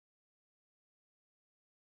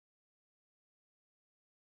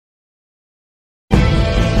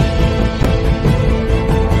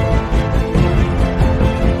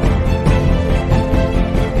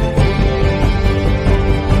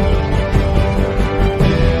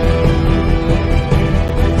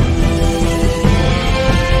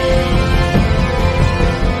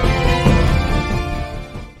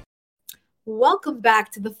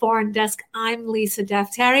back to the Foreign Desk. I'm Lisa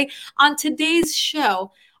Deftari. On today's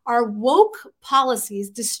show, are woke policies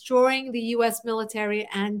destroying the U.S. military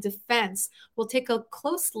and defense? We'll take a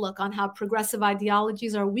close look on how progressive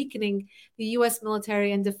ideologies are weakening the U.S.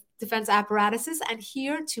 military and defense apparatuses. And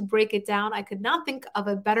here to break it down, I could not think of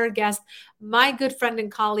a better guest, my good friend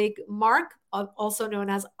and colleague, Mark, also known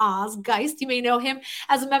as Geist. You may know him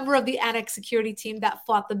as a member of the Annex security team that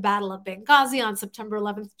fought the Battle of Benghazi on September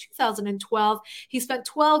 11th, 2012. He spent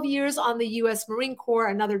 12 years on the U.S. Marine Corps,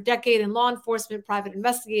 another decade in law enforcement, private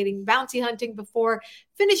investigating, bounty hunting, before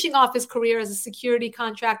finishing off his career as a security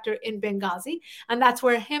contractor in Benghazi. And that's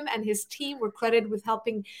where him and his team were credited with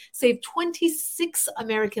helping save 26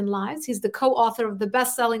 American lives. He's the co-author of the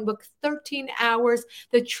best-selling book, 13 Hours,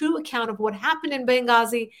 the true account of what happened in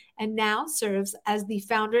Benghazi, and now serves as the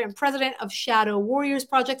founder and president of Shadow Warriors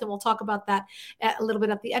Project. And we'll talk about that a little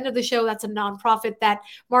bit at the end of the show. That's a nonprofit that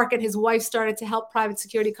Mark and his wife started to help private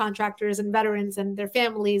security contractors and veterans and their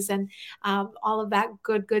families and all of that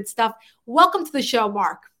good stuff. Welcome to the show,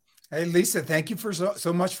 Mark. Hey, Lisa, thank you for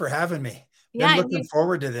so much for having me. Yeah, been looking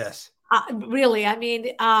forward to this. Really, I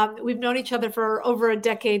mean, we've known each other for over a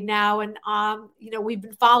decade now, and we've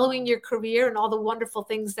been following your career and all the wonderful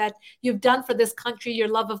things that you've done for this country. Your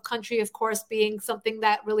love of country, of course, being something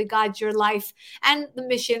that really guides your life and the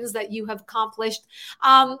missions that you have accomplished.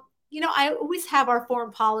 I always have our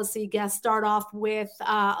foreign policy guests start off with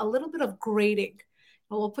a little bit of grading.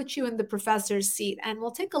 We'll put you in the professor's seat, and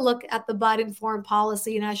we'll take a look at the Biden foreign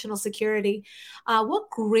policy, national security. What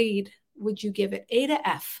grade would you give it? A to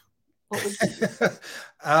F? What would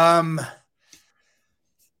you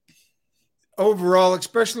overall,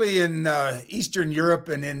 especially in Eastern Europe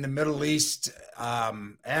and in the Middle East,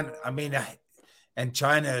 and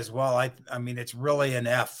China as well. I mean, it's really an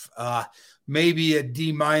F, maybe a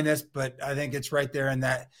D minus, but I think it's right there in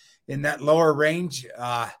that lower range.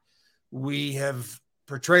 We have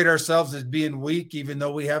portrayed ourselves as being weak, even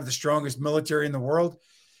though we have the strongest military in the world.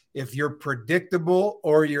 If you're predictable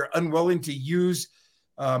or you're unwilling to use,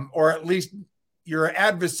 or at least your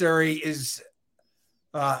adversary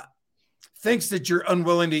thinks that you're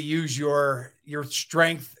unwilling to use your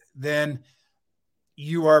strength, then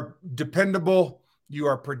you are dependable, you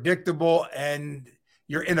are predictable, and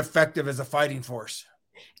you're ineffective as a fighting force.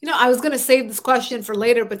 I was going to save this question for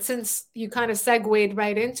later, but since you kind of segued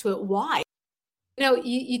right into it, why?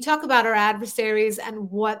 You talk about our adversaries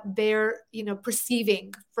and what they're,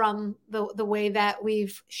 perceiving from the way that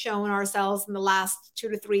we've shown ourselves in the last 2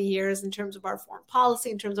 to 3 years in terms of our foreign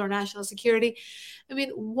policy, in terms of our national security. I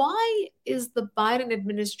mean, why is the Biden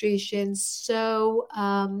administration so,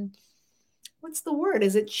 what's the word?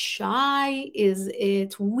 Is it shy? Is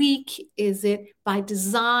it weak? Is it by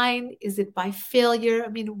design? Is it by failure? I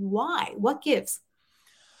mean, why? What gives?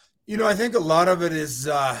 I think a lot of it is,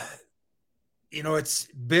 it's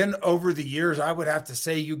been over the years. I would have to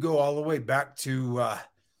say you go all the way back to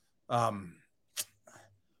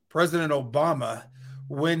President Obama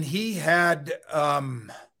when he had,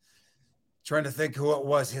 trying to think who it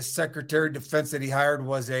was, his Secretary of Defense that he hired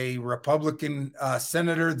was a Republican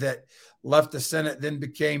senator that left the Senate, then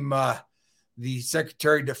became the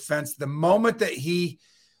Secretary of Defense. The moment that he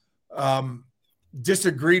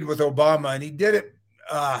disagreed with Obama, and he did it,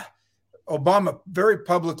 Obama very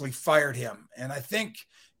publicly fired him. And I think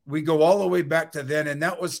we go all the way back to then, and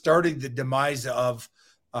that was starting the demise of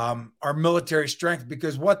our military strength,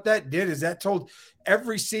 because what that did is that told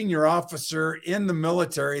every senior officer in the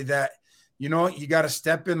military that, you got to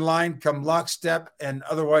step in line, come lockstep, and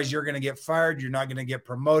otherwise you're going to get fired. You're not going to get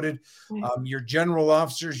promoted. Your general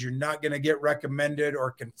officers, you're not going to get recommended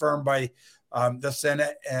or confirmed by the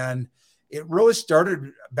Senate. And it really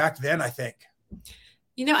started back then, I think.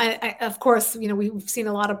 Of course, we've seen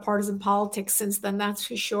a lot of partisan politics since then, that's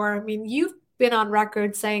for sure. I mean, you've been on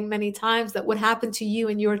record saying many times that what happened to you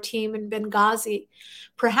and your team in Benghazi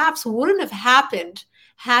perhaps wouldn't have happened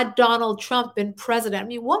had Donald Trump been president. I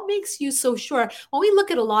mean, what makes you so sure? When we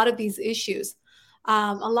look at a lot of these issues,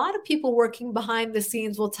 a lot of people working behind the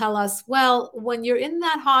scenes will tell us, well, when you're in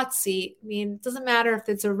that hot seat, I mean, it doesn't matter if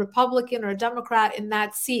it's a Republican or a Democrat in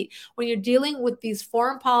that seat, when you're dealing with these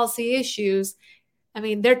foreign policy issues, I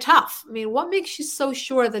mean, they're tough. I mean, what makes you so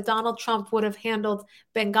sure that Donald Trump would have handled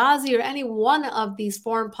Benghazi or any one of these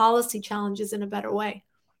foreign policy challenges in a better way?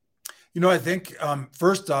 I think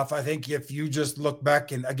first off, I think if you just look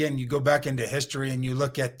back, and again, you go back into history and you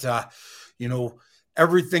look at,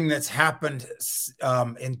 everything that's happened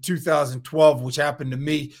in 2012, which happened to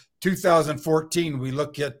me, 2014, we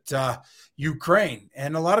look at Ukraine.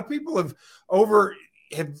 And a lot of people have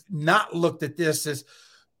not looked at this as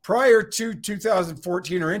prior to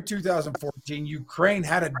 2014 or in 2014, Ukraine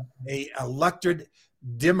had a elected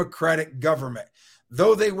democratic government,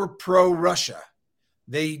 though they were pro-Russia.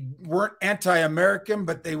 They weren't anti-American,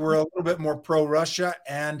 but they were a little bit more pro-Russia,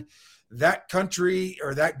 and that country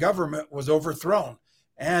or that government was overthrown.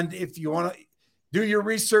 And if you want to do your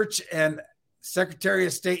research, and Secretary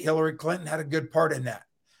of State Hillary Clinton had a good part in that.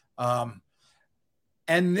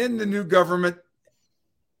 And then the new government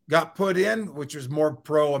got put in, which was more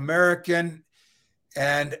pro-American.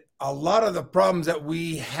 And a lot of the problems that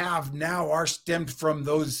we have now are stemmed from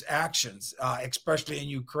those actions, especially in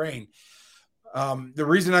Ukraine. The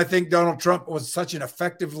reason I think Donald Trump was such an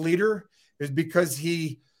effective leader is because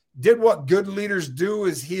he did what good leaders do,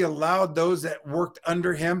 is he allowed those that worked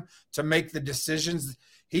under him to make the decisions.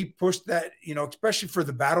 He pushed that, especially for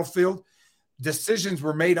the battlefield. Decisions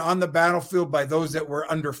were made on the battlefield by those that were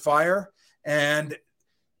under fire. And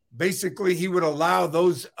basically, he would allow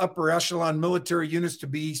those upper echelon military units to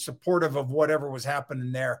be supportive of whatever was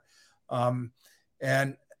happening there.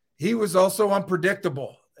 And he was also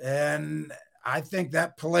unpredictable. And I think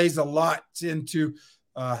that plays a lot into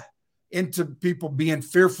people being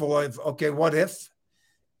fearful of, okay, what if?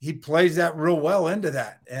 He plays that real well into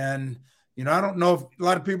that. And, I don't know if a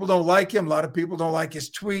lot of people don't like him. A lot of people don't like his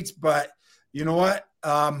tweets, but you know what?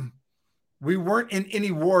 We weren't in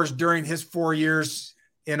any wars during his 4 years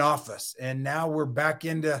in office. And now we're back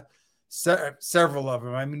into several of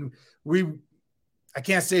them. I mean, I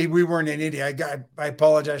can't say we weren't in India. I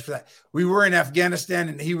apologize for that. We were in Afghanistan,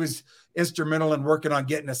 and he was instrumental in working on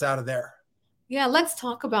getting us out of there. Yeah, let's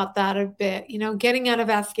talk about that a bit. Getting out of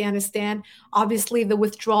Afghanistan, obviously the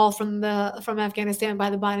withdrawal from Afghanistan by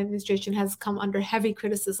the Biden administration has come under heavy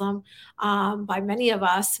criticism by many of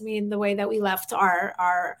us. I mean, the way that we left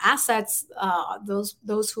our assets,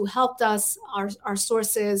 those who helped us, our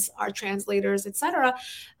sources, our translators, etc.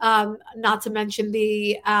 Not to mention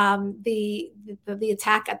the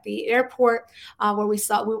attack at the airport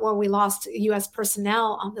where we lost U.S.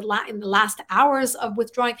 personnel in the last hours of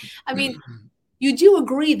withdrawing. I mean. You do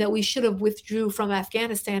agree that we should have withdrew from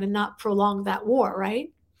Afghanistan and not prolonged that war,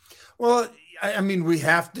 right? Well, I mean, we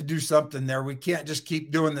have to do something there. We can't just keep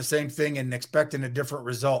doing the same thing and expecting a different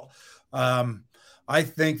result. I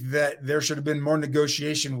think that there should have been more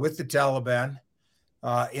negotiation with the Taliban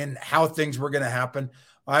in how things were going to happen.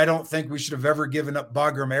 I don't think we should have ever given up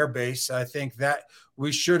Bagram Air Base. I think that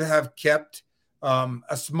we should have kept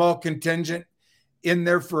a small contingent in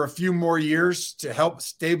there for a few more years to help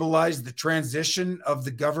stabilize the transition of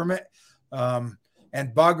the government. And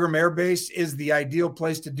Bagram Air Base is the ideal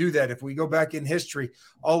place to do that. If we go back in history,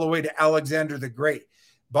 all the way to Alexander the Great,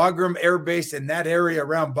 Bagram Air Base in that area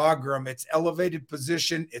around Bagram, it's elevated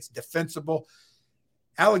position, it's defensible.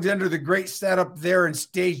 Alexander the Great sat up there and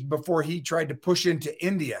staged before he tried to push into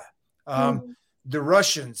India. The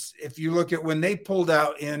Russians, if you look at when they pulled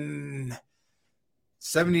out in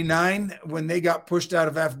 79, when they got pushed out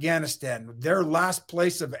of Afghanistan, their last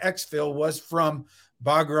place of exfil was from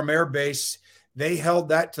Bagram Air Base. They held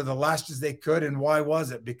that to the last as they could. And why was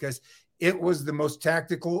it? Because it was the most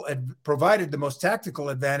tactical and provided the most tactical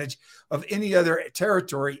advantage of any other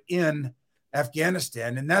territory in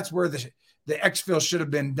Afghanistan. And that's where the exfil should have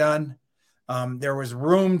been done. There was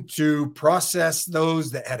room to process those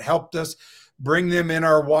that had helped us, bring them in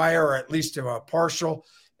our wire, or at least to a partial.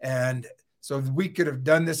 And so we could have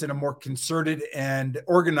done this in a more concerted and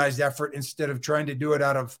organized effort instead of trying to do it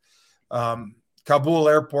out of Kabul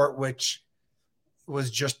airport, which was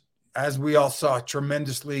just, as we all saw,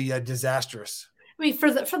 tremendously disastrous. I mean, for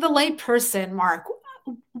the lay person, Mark,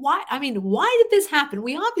 why did this happen?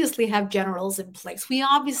 We obviously have generals in place. We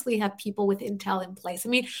obviously have people with intel in place. I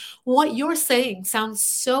mean, what you're saying sounds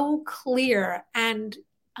so clear and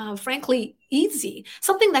frankly, easy,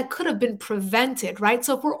 something that could have been prevented, right?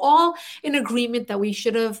 So if we're all in agreement that we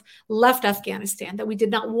should have left Afghanistan, that we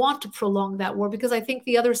did not want to prolong that war, because I think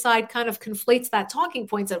the other side kind of conflates that talking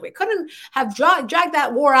points that we couldn't have dragged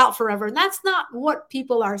that war out forever. And that's not what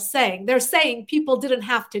people are saying. They're saying people didn't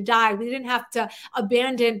have to die. We didn't have to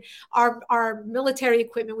abandon our military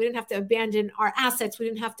equipment. We didn't have to abandon our assets. We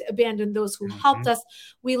didn't have to abandon those who helped us.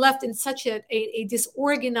 We left in such a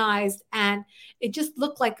disorganized, and it just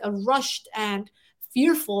looked like a rushed and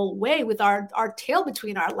fearful way with our tail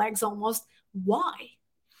between our legs almost. Why?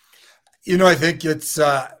 I think it's,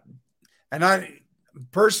 and I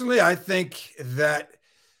personally, I think that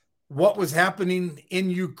what was happening in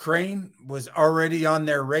Ukraine was already on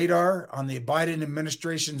their radar, on the Biden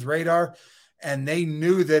administration's radar. And they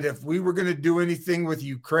knew that if we were going to do anything with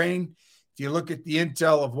Ukraine, if you look at the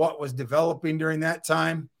intel of what was developing during that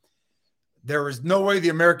time, there was no way the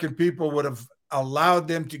American people would have allowed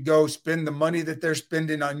them to go spend the money that they're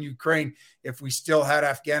spending on Ukraine if we still had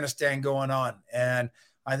Afghanistan going on. And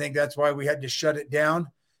I think that's why we had to shut it down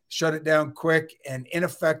quick and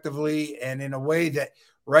ineffectively, and in a way that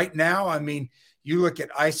right now, I mean, you look at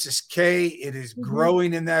ISIS-K, it is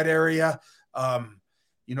growing in that area.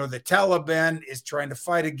 The Taliban is trying to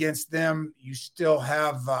fight against them. You still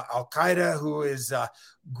have Al-Qaeda, who is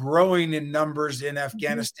growing in numbers in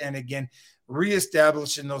Afghanistan again,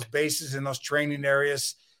 reestablishing those bases and those training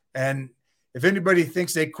areas. And if anybody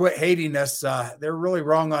thinks they quit hating us, they're really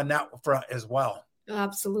wrong on that front as well.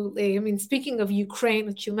 Absolutely. I mean, speaking of Ukraine,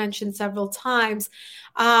 which you mentioned several times,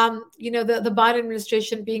 the Biden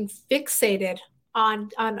administration being fixated on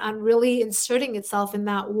really inserting itself in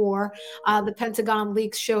that war. The Pentagon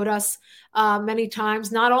leaks showed us many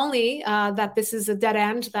times, not only that this is a dead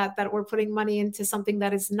end, that we're putting money into something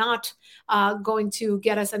that is not going to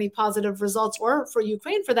get us any positive results, or for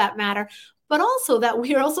Ukraine for that matter, but also that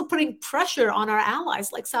we are also putting pressure on our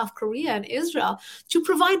allies like South Korea and Israel to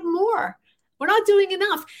provide more. We're not doing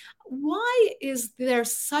enough. Why is there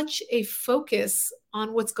such a focus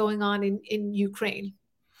on what's going on in Ukraine?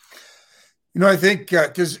 I think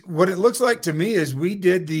because what it looks like to me is we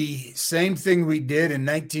did the same thing we did in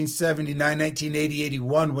 1979, 1980,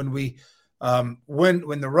 81 when we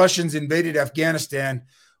when the Russians invaded Afghanistan.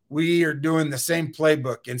 We are doing the same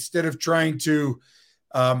playbook. Instead of trying to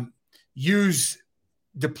use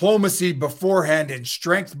diplomacy beforehand and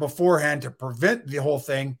strength beforehand to prevent the whole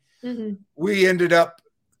thing, we ended up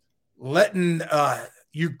letting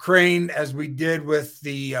Ukraine, as we did with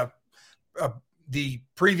the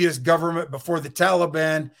previous government before the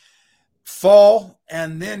Taliban, fall,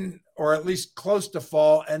 and then, or at least close to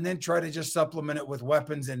fall, and then try to just supplement it with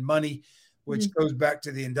weapons and money, which goes back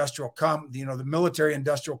to the the military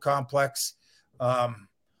industrial complex.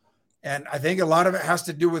 And I think a lot of it has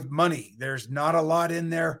to do with money. There's not a lot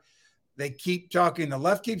in there. The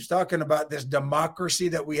left keeps talking about this democracy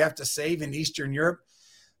that we have to save in Eastern Europe.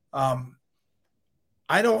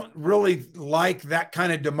 I don't really like that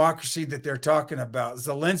kind of democracy that they're talking about.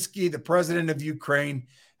 Zelensky, the president of Ukraine,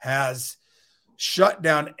 has shut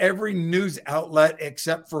down every news outlet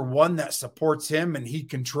except for one that supports him and he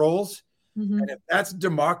controls. And if that's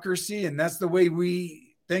democracy and that's the way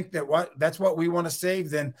we think that's what we want to save,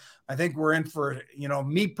 then I think we're in for,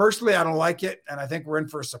 me personally, I don't like it. And I think we're in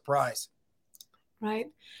for a surprise. Right.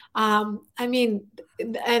 I mean,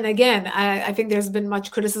 and again, I think there's been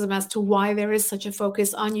much criticism as to why there is such a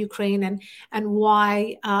focus on Ukraine and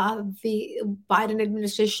why the Biden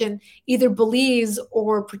administration either believes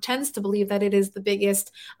or pretends to believe that it is the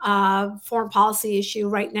biggest foreign policy issue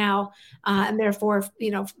right now, and therefore,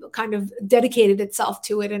 kind of dedicated itself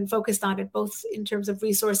to it and focused on it, both in terms of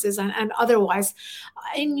resources and otherwise.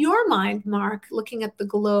 In your mind, Mark, looking at the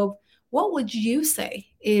globe, what would you say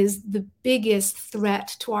is the biggest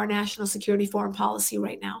threat to our national security foreign policy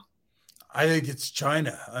right now? I think it's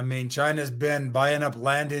China. I mean, China's been buying up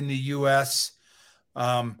land in the U.S.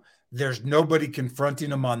 There's nobody confronting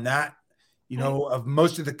them on that. Of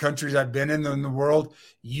most of the countries I've been in the world,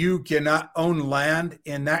 you cannot own land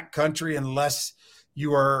in that country unless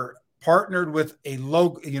you are partnered with a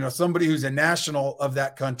local, somebody who's a national of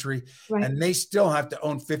that country, right. And they still have to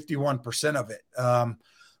own 51% of it.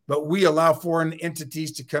 But we allow foreign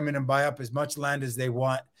entities to come in and buy up as much land as they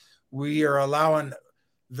want. We are allowing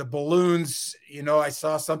the balloons. I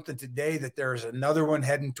saw something today that there's another one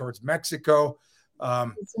heading towards Mexico.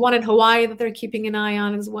 It's one in Hawaii that they're keeping an eye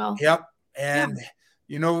on as well. Yep. And,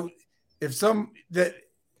 if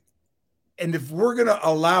we're going to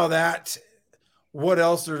allow that, what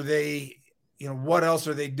else are they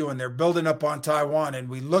doing? They're building up on Taiwan. And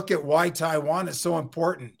we look at why Taiwan is so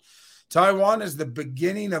important. Taiwan is the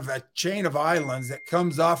beginning of a chain of islands that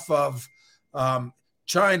comes off of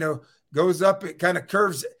China, goes up, it kind of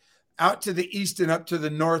curves out to the east and up to the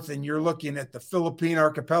north, and you're looking at the Philippine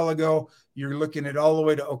archipelago, you're looking at all the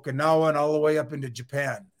way to Okinawa and all the way up into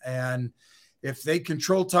Japan. And if they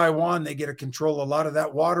control Taiwan, they get to control a lot of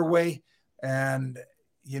that waterway. And,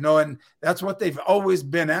 and that's what they've always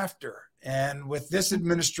been after. And with this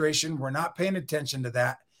administration, we're not paying attention to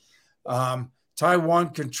that. Taiwan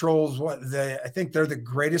controls I think they're the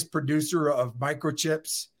greatest producer of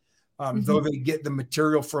microchips, though they get the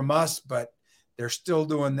material from us, but they're still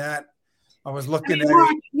doing that. I was looking at it.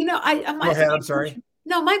 Go ahead, I'm sorry.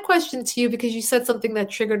 No, my question to you, because you said something that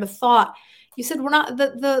triggered a thought. You said we're not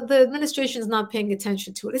the administration is not paying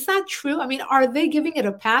attention to it. Is that true? I mean, are they giving it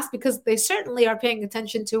a pass? Because they certainly are paying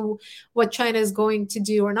attention to what China is going to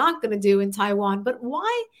do or not going to do in Taiwan. But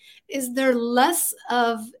why is there less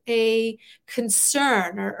of a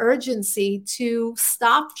concern or urgency to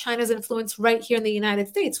stop China's influence right here in the United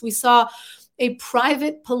States? We saw a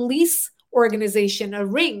private police organization, a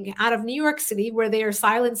ring out of New York City, where they are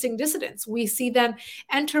silencing dissidents. We see them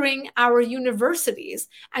entering our universities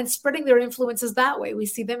and spreading their influences that way. We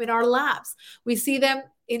see them in our labs. We see them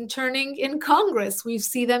interning in Congress. We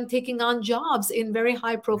see them taking on jobs in very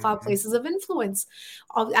high profile places of influence.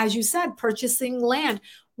 As you said, purchasing land.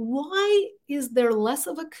 Why is there less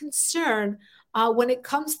of a concern when it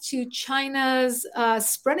comes to China's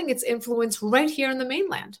spreading its influence right here in the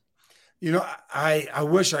mainland? You know, I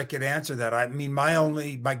wish I could answer that. I mean,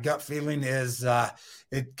 my gut feeling is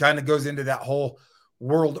it kind of goes into that whole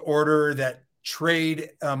world order, that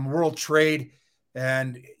trade, world trade,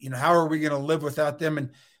 and how are we going to live without them?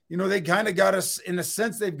 And they kind of got us, in a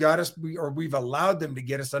sense. They've got us, we've allowed them to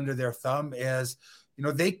get us under their thumb. As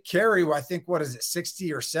they carry, I think, what is it,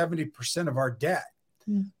 60 or 70% of our debt,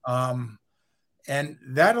 and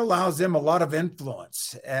that allows them a lot of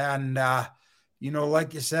influence. And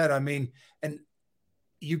like you said, I mean, and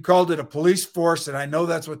you called it a police force, and I know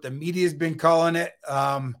that's what the media has been calling it.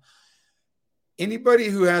 Anybody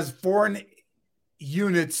who has foreign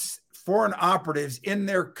units, foreign operatives in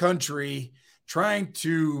their country trying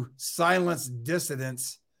to silence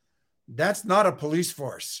dissidents, that's not a police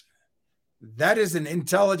force. That is an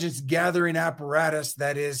intelligence gathering apparatus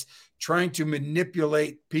that is trying to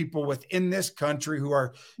manipulate people within this country who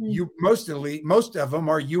are most of them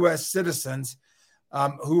are U.S. citizens,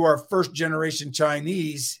 who are first generation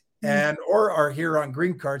Chinese or are here on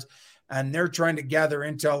green cards, and they're trying to gather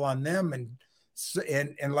intel on them.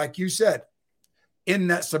 And like you said, in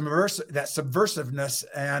that subversiveness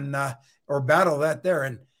and or battle that there.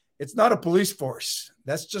 And it's not a police force.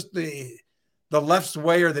 That's just the left's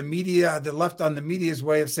way, or the media, the left on the media's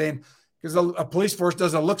way of saying, because a police force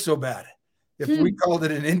doesn't look so bad. If we called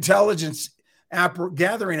it an intelligence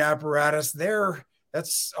gathering apparatus,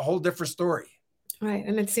 that's a whole different story. Right.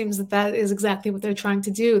 And it seems that is exactly what they're trying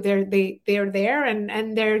to do. They are there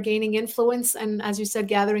and they're gaining influence. And as you said,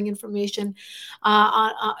 gathering information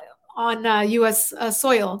on U.S.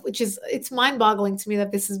 soil, it's mind-boggling to me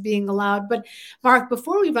that this is being allowed. But Mark,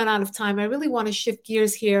 before we run out of time, I really want to shift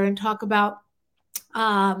gears here and talk about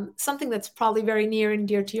something that's probably very near and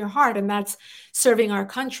dear to your heart, and that's serving our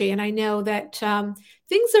country. And I know that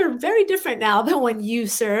things are very different now than when you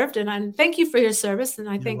served. And I thank you for your service. And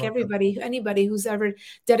I thank anybody who's ever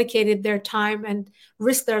dedicated their time and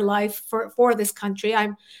risked their life for this country.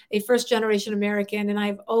 I'm a first-generation American, and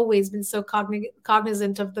I've always been so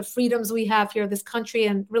cognizant of the freedoms we have here in this country,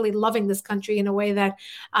 and really loving this country in a way that,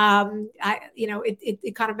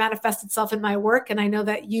 it kind of manifests itself in my work. And I know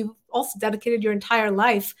that you also dedicated your entire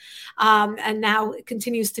life, and now it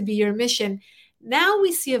continues to be your mission. Now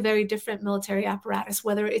we see a very different military apparatus,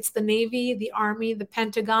 whether it's the Navy, the Army, the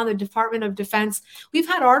Pentagon, the Department of Defense. We've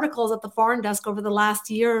had articles at the Foreign Desk over the last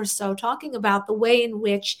year or so talking about the way in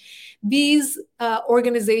which these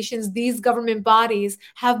organizations, these government bodies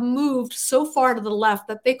have moved so far to the left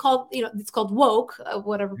that they call, it's called woke,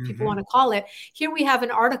 whatever people want to call it. Here we have an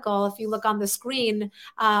article, if you look on the screen,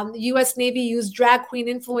 U.S. Navy used drag queen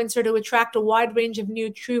influencer to attract a wide range of new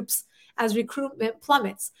troops as recruitment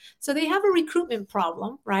plummets. So they have a recruitment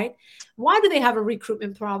problem, right? Why do they have a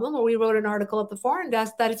recruitment problem? Well, we wrote an article at the Foreign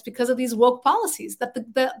Desk that it's because of these woke policies, that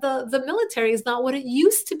the military is not what it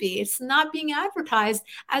used to be. It's not being advertised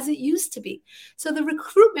as it used to be. So the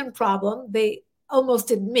recruitment problem, they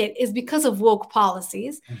almost admit, is because of woke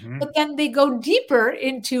policies. But then they go deeper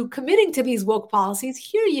into committing to these woke policies.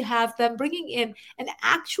 Here you have them bringing in an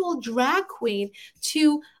actual drag queen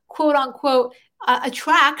to, quote unquote,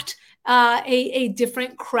 attract a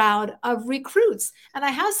different crowd of recruits. And I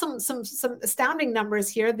have some astounding numbers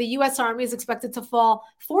here. The U.S. Army is expected to fall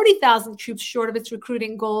 40,000 troops short of its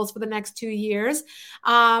recruiting goals for the next 2 years.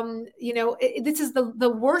 This is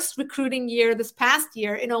the worst recruiting year this past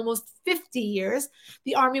year in almost 50 years.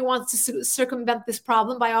 The Army wants to circumvent this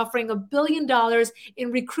problem by offering $1 billion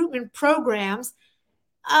in recruitment programs.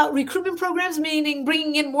 Recruitment programs meaning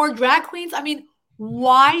bringing in more drag queens. I mean,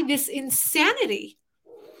 why this insanity?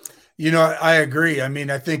 I agree. I mean,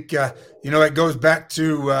 I think, it goes back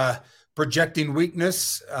to projecting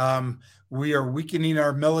weakness. We are weakening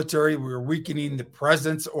our military. We're weakening the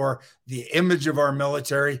presence or the image of our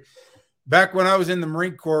military. Back when I was in the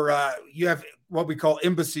Marine Corps, you have what we call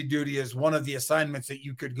embassy duty as one of the assignments that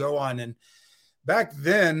you could go on. And back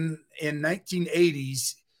then in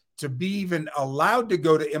 1980s, to be even allowed to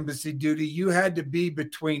go to embassy duty, you had to be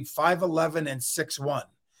between 5'11" and 6'1".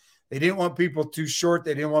 They didn't want people too short.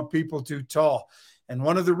 They didn't want people too tall. And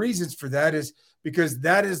one of the reasons for that is because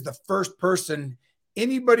that is the first person,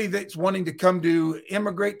 anybody that's wanting to come to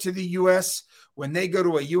immigrate to the U.S., when they go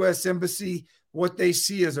to a U.S. embassy, what they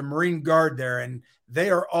see is a Marine Guard there, and they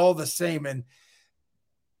are all the same. And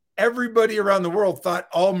everybody around the world thought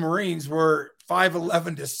all Marines were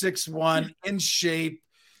 5'11" to 6'1", in shape,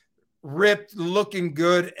 ripped, looking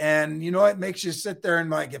good. And, you know, it makes you sit there and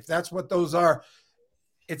like, if that's what those are,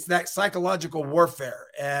 it's that psychological warfare.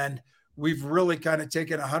 And we've really kind of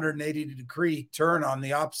taken a 180-degree turn on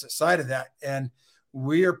the opposite side of that. And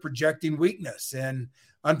we are projecting weakness. And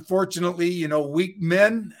unfortunately, you know, weak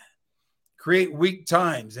men create weak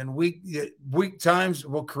times, and weak times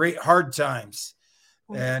will create hard times.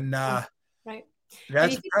 And right.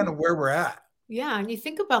 That's kind of where we're at. Yeah. And you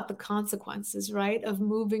think about the consequences, right, of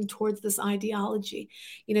moving towards this ideology.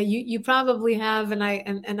 You know, you probably have, and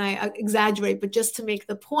I exaggerate, but just to make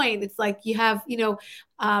the point, it's like you have, you know,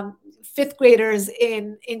 fifth graders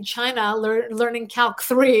in China learning Calc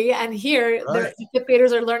 3, and here the fifth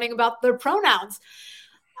graders are learning about their pronouns.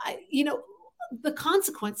 You know, the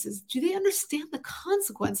consequences. Do they understand the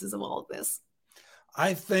consequences of all of this?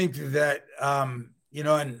 I think that, you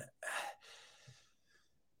know, and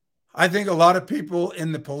I think a lot of people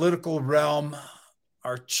in the political realm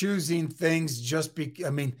are choosing things just because,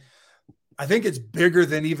 I mean, I think it's bigger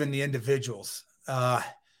than even the individuals.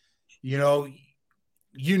 You know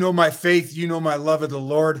my faith, you know my love of the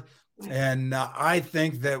Lord. And I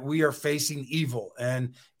think that we are facing evil,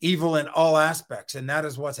 and evil in all aspects. And that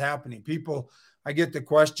is what's happening. People, I get the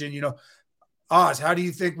question, you know, Oz, how do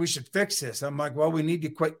you think we should fix this? I'm like, well, we need to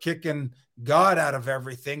quit kicking God out of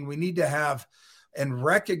everything. We need to have and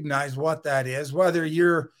recognize what that is, whether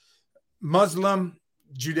you're Muslim,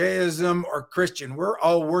 Judaism, or Christian. We're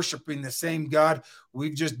all worshiping the same God.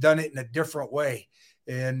 We've just done it in a different way.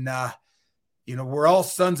 And, you know, we're all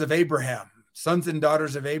sons of Abraham, sons and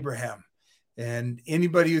daughters of Abraham. And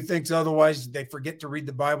anybody who thinks otherwise, they forget to read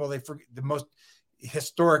the Bible. They forget the most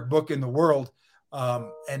historic book in the world.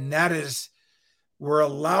 And that is, we're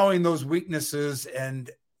allowing those weaknesses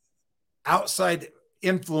and outside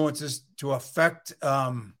influences to affect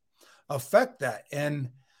that. And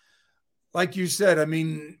like you said, I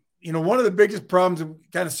mean, you know, one of the biggest problems,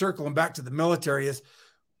 kind of circling back to the military, is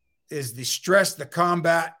the stress, the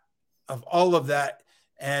combat of all of that.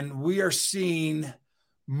 And we are seeing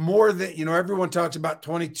more than, you know, everyone talks about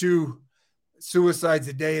 22 suicides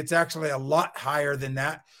a day. It's actually a lot higher than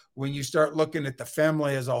that when you start looking at the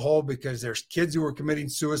family as a whole, because there's kids who are committing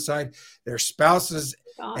suicide, there's spouses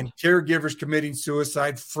and caregivers committing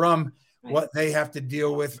suicide from what they have to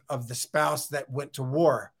deal with of the spouse that went to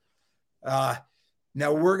war. Now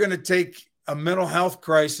we're going to take a mental health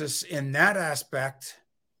crisis in that aspect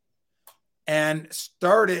and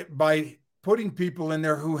start it by putting people in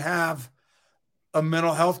there who have a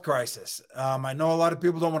mental health crisis. I know a lot of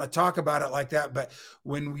people don't want to talk about it like that, but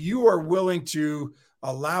when you are willing to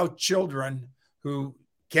allow children who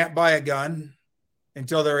can't buy a gun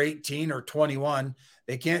until they're 18 or 21,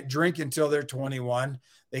 they can't drink until they're 21,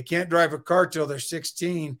 they can't drive a car till they're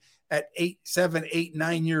 16, at 8, 7, 8,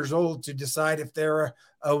 9 years old to decide if they're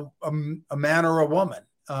a man or a woman.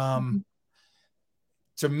 To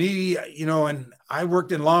me, you know, and I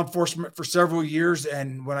worked in law enforcement for several years.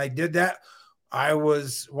 And when I did that,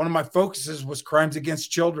 one of my focuses was crimes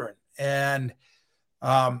against children. And,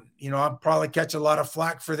 you know, I'll probably catch a lot of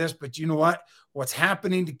flack for this, but you know what? What's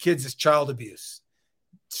happening to kids is child abuse.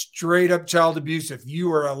 Straight up child abuse. If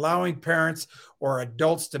you are allowing parents or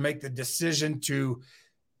adults to make the decision to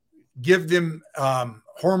give them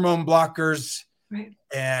hormone blockers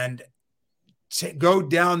and go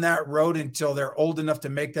down that road until they're old enough to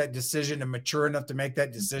make that decision and mature enough to make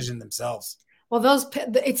that decision themselves. Well,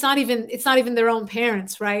 it's not even their own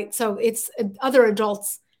parents, right? So it's other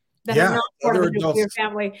adults that are not part of the nuclear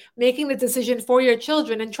family making the decision for your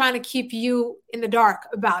children and trying to keep you in the dark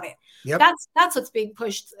about it. Yep. That's what's being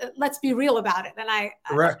pushed. Let's be real about it. And I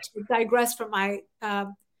digress from my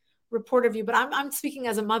reporter view, but I'm speaking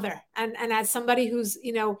as a mother and as somebody who's,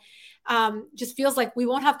 you know, just feels like we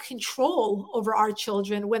won't have control over our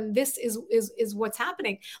children when this is what's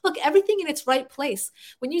happening. Look, everything in its right place.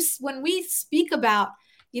 When we speak about,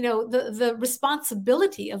 you know, the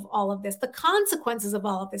responsibility of all of this, the consequences of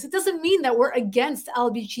all of this, it doesn't mean that we're against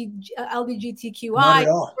LGBTQI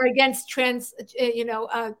or against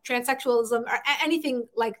transsexualism or anything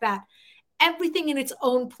like that. everything in its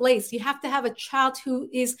own place. You have to have a child who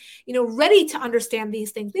is, ready to understand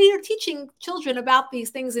these things. They are teaching children about these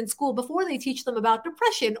things in school before they teach them about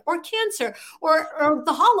depression or cancer or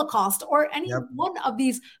the Holocaust or any one of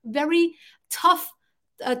these very tough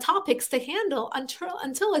topics to handle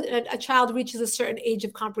until a child reaches a certain age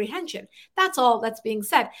of comprehension. That's all that's being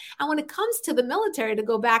said. And when it comes to the military, to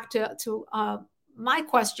go back to my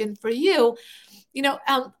question for you,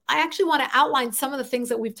 I actually want to outline some of the things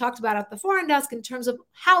that we've talked about at the Foreign Desk in terms of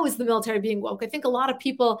how is the military being woke. I think a lot of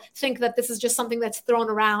people think that this is just something that's thrown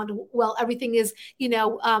around. Well, everything is,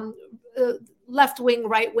 left wing,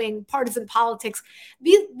 right wing, partisan politics.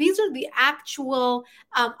 These are the actual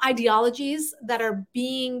ideologies that are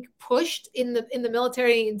being pushed in the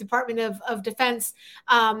military, Department of Defense,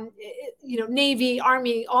 Navy,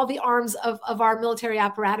 Army, all the arms of our military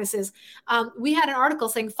apparatuses. We had an article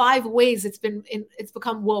saying 5 ways it's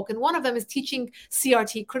become woke, and one of them is teaching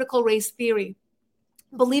CRT, critical race theory,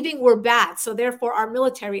 believing we're bad, so therefore our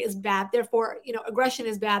military is bad, therefore aggression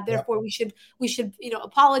is bad, therefore we should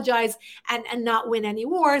apologize and not win any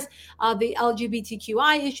wars. The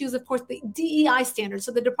LGBTQI issues, of course, the DEI standards.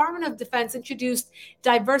 So the Department of Defense introduced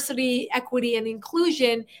diversity, equity, and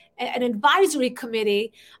inclusion, an advisory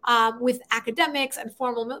committee with academics and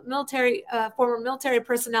former military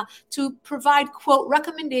personnel to provide, quote,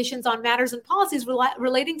 recommendations on matters and policies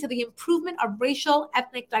relating to the improvement of racial,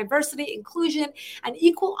 ethnic diversity, inclusion, and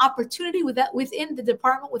equal opportunity within the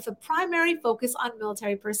department, with a primary focus on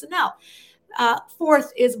military personnel.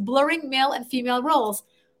 4th is blurring male and female roles.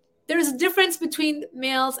 There's a difference between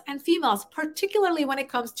males and females, particularly when it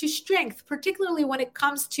comes to strength, particularly when it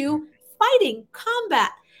comes to fighting,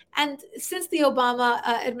 combat. And since the Obama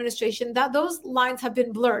administration, those lines have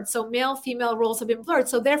been blurred. So male-female roles have been blurred.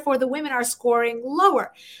 So therefore, the women are scoring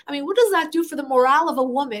lower. I mean, what does that do for the morale of a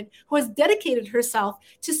woman who has dedicated herself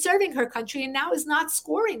to serving her country and now is not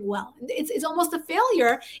scoring well? It's almost a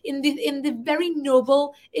failure in the very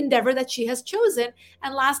noble endeavor that she has chosen.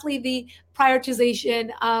 And lastly, the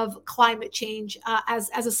prioritization of climate change as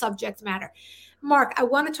a subject matter. Mark, I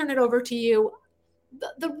want to turn it over to you.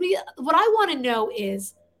 What I want to know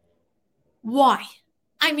is, why?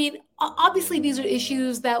 I mean, obviously, these are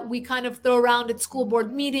issues that we kind of throw around at school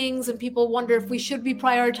board meetings, and people wonder if we should be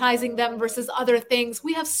prioritizing them versus other things.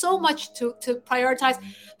 We have so much to prioritize.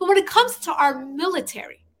 But when it comes to our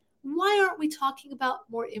military, why aren't we talking about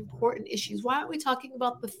more important issues? Why aren't we talking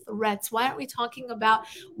about the threats? Why aren't we talking about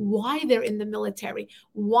why they're in the military?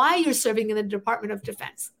 Why you're serving in the Department of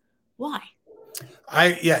Defense? Why?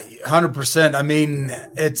 100%. I mean,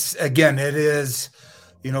 it is,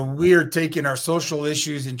 we are taking our social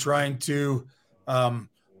issues and trying to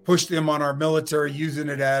push them on our military, using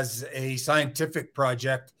it as a scientific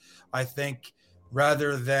project, I think,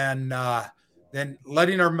 rather than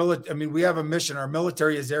letting our military. I mean, we have a mission. Our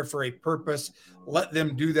military is there for a purpose. Let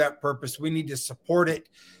them do that purpose. We need to support it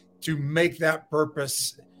to make that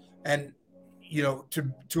purpose and,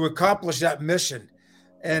 to accomplish that mission.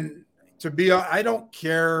 And I don't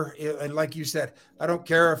care. And like you said, I don't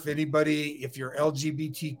care if you're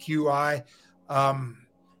LGBTQI,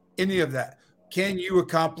 any of that. Can you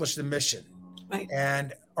accomplish the mission? Right.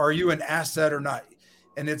 And are you an asset or not?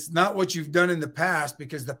 And it's not what you've done in the past,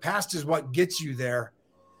 because the past is what gets you there.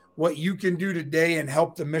 What you can do today and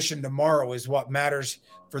help the mission tomorrow is what matters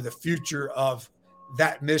for the future of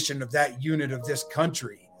that mission, of that unit, of this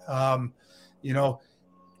country.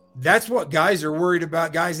 That's what guys are worried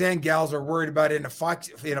about. Guys and gals are worried about in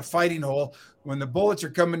a fighting hole. When the bullets are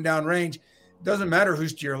coming down range, it doesn't matter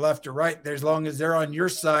who's to your left or right, as long as they're on your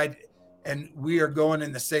side and we are going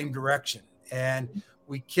in the same direction. And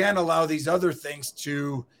we can't allow these other things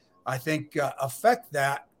to, I think, affect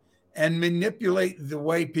that and manipulate the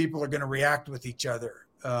way people are going to react with each other.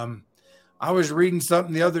 I was reading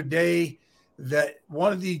something the other day that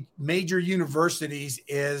one of the major universities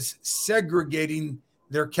is segregating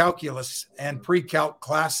their calculus and pre-calc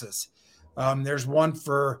classes. There's one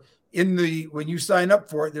when you sign up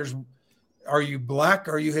for it, are you Black,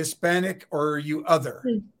 are you Hispanic, or are you other?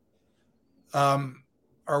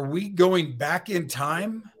 Are we going back in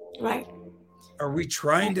time? Right. Are we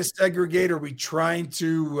trying to segregate? Are we trying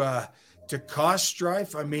to cause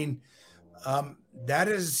strife? I mean,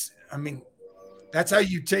 that's how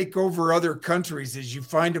you take over other countries, is you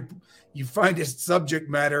find a subject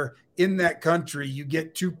matter in that country, you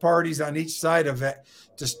get 2 parties on each side of it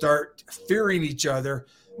to start fearing each other,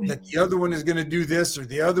 that the other one is going to do this or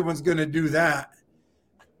the other one's going to do that.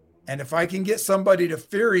 And if I can get somebody to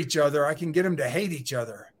fear each other, I can get them to hate each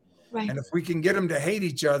other. Right. And if we can get them to hate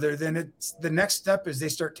each other, then the next step is they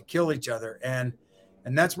start to kill each other. And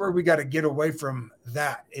And that's where we got to get away from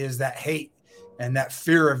that, is that hate and that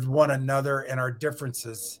fear of one another and our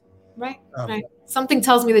differences. Right. Right. Something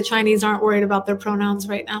tells me the Chinese aren't worried about their pronouns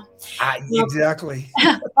right now. Exactly.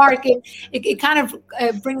 Mark, it kind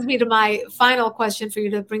of brings me to my final question for you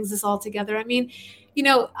that brings this all together. I mean,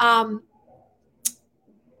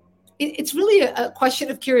 it's really a question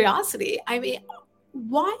of curiosity. I mean,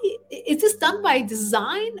 why is this done by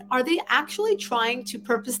design? Are they actually trying to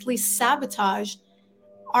purposely sabotage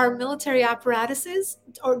our military apparatuses,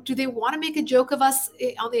 or do they want to make a joke of us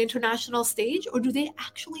on the international stage, or do they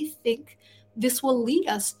actually think this will lead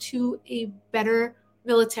us to a better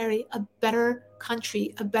military, a better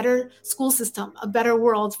country, a better school system, a better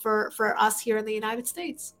world for us here in the United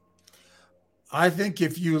States? I think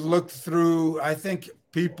if you look through, I think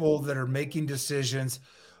people that are making decisions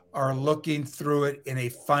are looking through it in a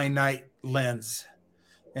finite lens.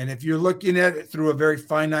 And if you're looking at it through a very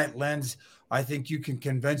finite lens, I think you can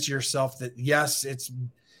convince yourself that, yes, it's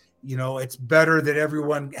better that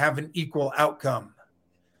everyone have an equal outcome.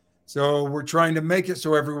 So we're trying to make it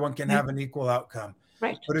so everyone can have an equal outcome.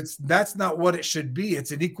 Right. But that's not what it should be.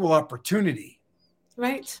 It's an equal opportunity.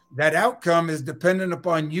 Right. That outcome is dependent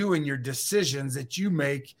upon you and your decisions that you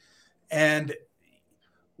make, and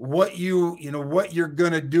what what you're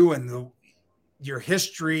going to do, and your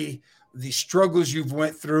history, the struggles you've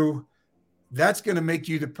went through. That's going to make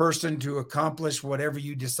you the person to accomplish whatever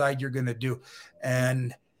you decide you're going to do.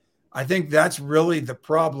 And I think that's really the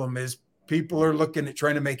problem, is people are looking at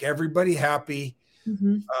trying to make everybody happy.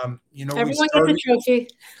 Mm-hmm. Everyone gets a trophy.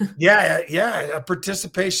 yeah, a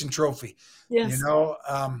participation trophy. Yes.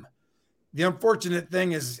 The unfortunate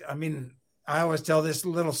thing is, I mean, I always tell this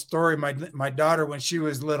little story. My daughter, when she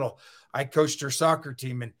was little, I coached her soccer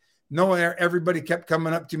team, and everybody kept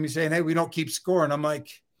coming up to me saying, "Hey, we don't keep score." And I'm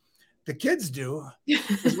like, the kids do.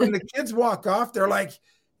 Because when the kids walk off, they're like,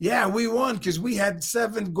 "Yeah, we won because we had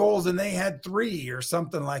 7 goals and they had 3," or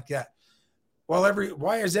something like that. Well,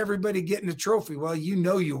 why is everybody getting a trophy? Well,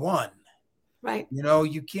 you won. Right.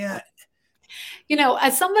 You can't.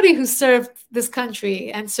 As somebody who served this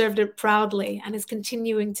country and served it proudly and is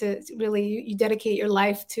continuing to really, you dedicate your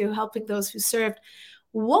life to helping those who served,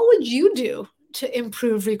 what would you do to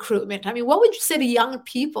improve recruitment? I mean, what would you say to young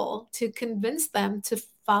people to convince them to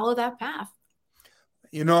follow that path?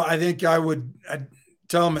 I think I'd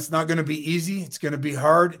tell them it's not going to be easy. It's going to be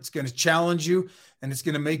hard. It's going to challenge you, and it's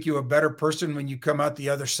going to make you a better person when you come out the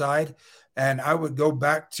other side. And I would go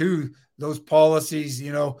back to those policies.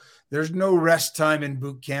 There's no rest time in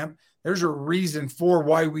boot camp. There's a reason for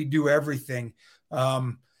why we do everything.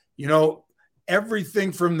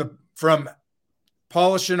 Everything from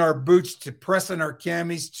polishing our boots to pressing our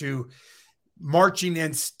camis to marching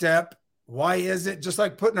in step. Why is it? Just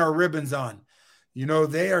like putting our ribbons on.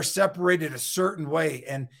 They are separated a certain way.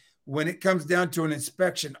 And when it comes down to an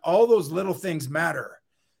inspection, all those little things matter.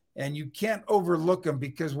 And you can't overlook them,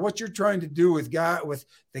 because what you're trying to do with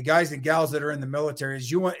the guys and gals that are in the military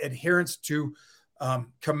is you want adherence to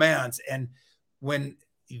commands. And when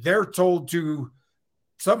they're told to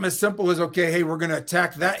something as simple as, okay, hey, we're going to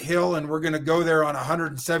attack that hill and we're going to go there on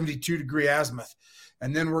 172-degree azimuth.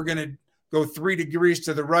 And then we're going to go 3 degrees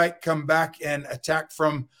to the right, come back and attack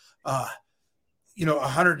from,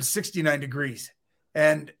 169 degrees.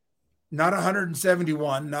 And not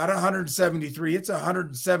 171, not 173, it's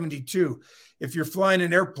 172. If you're flying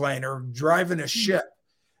an airplane or driving a ship,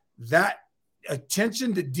 that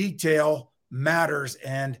attention to detail matters.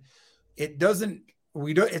 And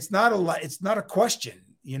it's not a question.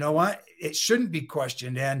 You know what? It shouldn't be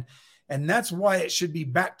questioned. And that's why it should be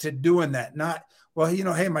back to doing that. Not, well,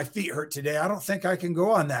 hey, my feet hurt today. I don't think I can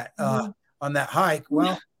go on that, on that hike.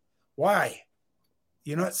 Well, why?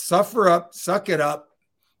 Suffer up, suck it up,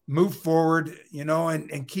 move forward,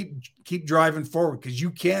 and keep driving forward, because you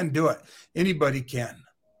can do it. Anybody can.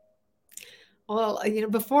 Well,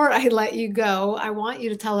 before I let you go, I want you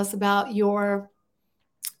to tell us about your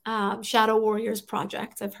Shadow Warriors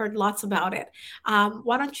project. I've heard lots about it.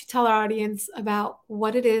 Why don't you tell our audience about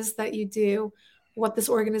what it is that you do, what this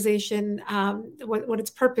organization, what its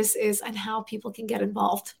purpose is, and how people can get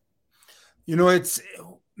involved? It's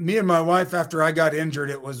me and my wife, after I got injured,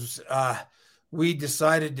 it was, we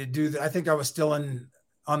decided to do that. I think I was still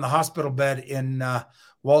on the hospital bed in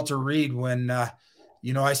Walter Reed when,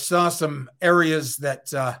 I saw some areas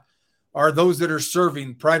that are those that are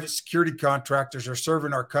serving, private security contractors are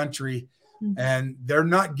serving our country, and they're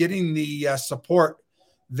not getting the support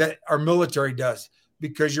that our military does,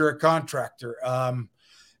 because you're a contractor.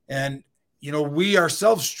 And we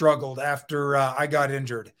ourselves struggled after I got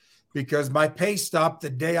injured, because my pay stopped the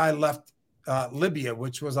day I left Libya,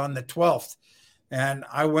 which was on the 12th. And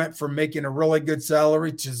I went from making a really good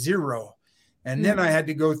salary to zero. And then I had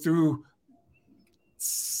to go through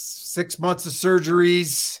 6 months of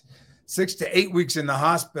surgeries, 6 to 8 weeks in the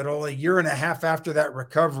hospital, a year and a half after that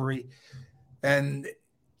recovery. And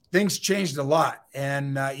things changed a lot.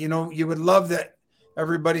 And, you would love that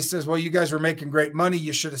everybody says, well, you guys were making great money.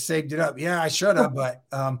 You should have saved it up. Yeah, I should have, but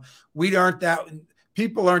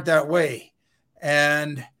people aren't that way.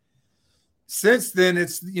 And since then,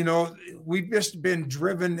 it's, we've just been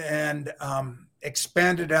driven and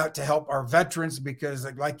expanded out to help our veterans because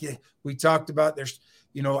we talked about, there's,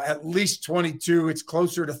 at least 22, it's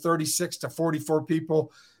closer to 36 to 44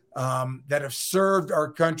 people that have served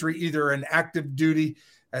our country either in active duty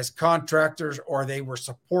as contractors or they were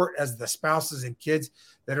support as the spouses and kids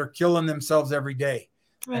that are killing themselves every day.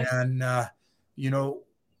 Right. And,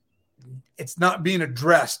 it's not being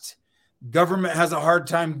addressed. Government has a hard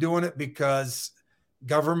time doing it because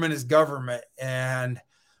government is government. And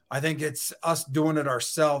I think it's us doing it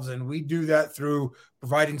ourselves. And we do that through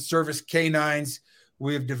providing service canines.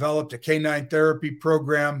 We have developed a canine therapy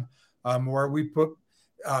program where we put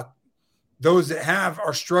those that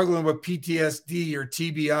are struggling with PTSD or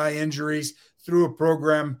TBI injuries through a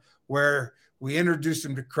program where we introduce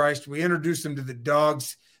them to Christ. We introduce them to the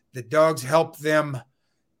dogs. The dogs help them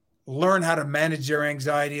learn how to manage their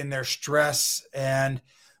anxiety and their stress. And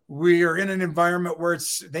we are in an environment where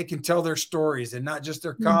they can tell their stories and not just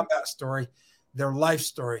their combat story, their life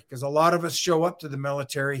story. Because a lot of us show up to the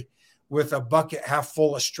military with a bucket half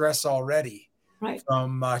full of stress already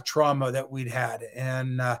from trauma that we'd had.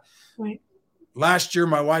 And last year,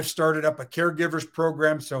 my wife started up a caregivers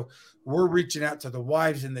program. So we're reaching out to the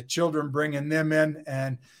wives and the children, bringing them in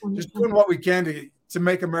and just doing what we can to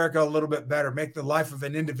make America a little bit better, make the life of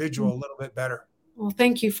an individual a little bit better. Well,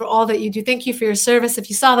 thank you for all that you do. Thank you for your service. If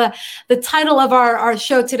you saw the title of our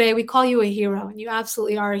show today, we call you a hero, and you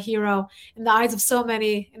absolutely are a hero in the eyes of so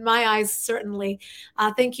many, in my eyes, certainly.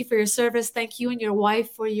 Thank you for your service. Thank you and your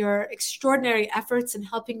wife for your extraordinary efforts in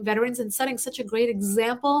helping veterans and setting such a great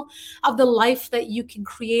example of the life that you can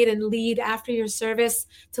create and lead after your service,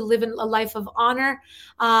 to live in a life of honor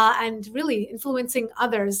and really influencing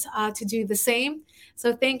others to do the same.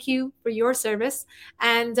 So thank you for your service.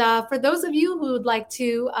 And for those of you who would like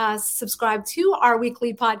to subscribe to our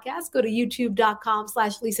weekly podcast, go to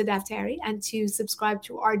youtube.com/Lisa Daftari. And to subscribe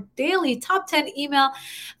to our daily top 10 email,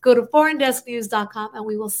 go to foreigndesknews.com. And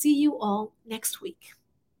we will see you all next week.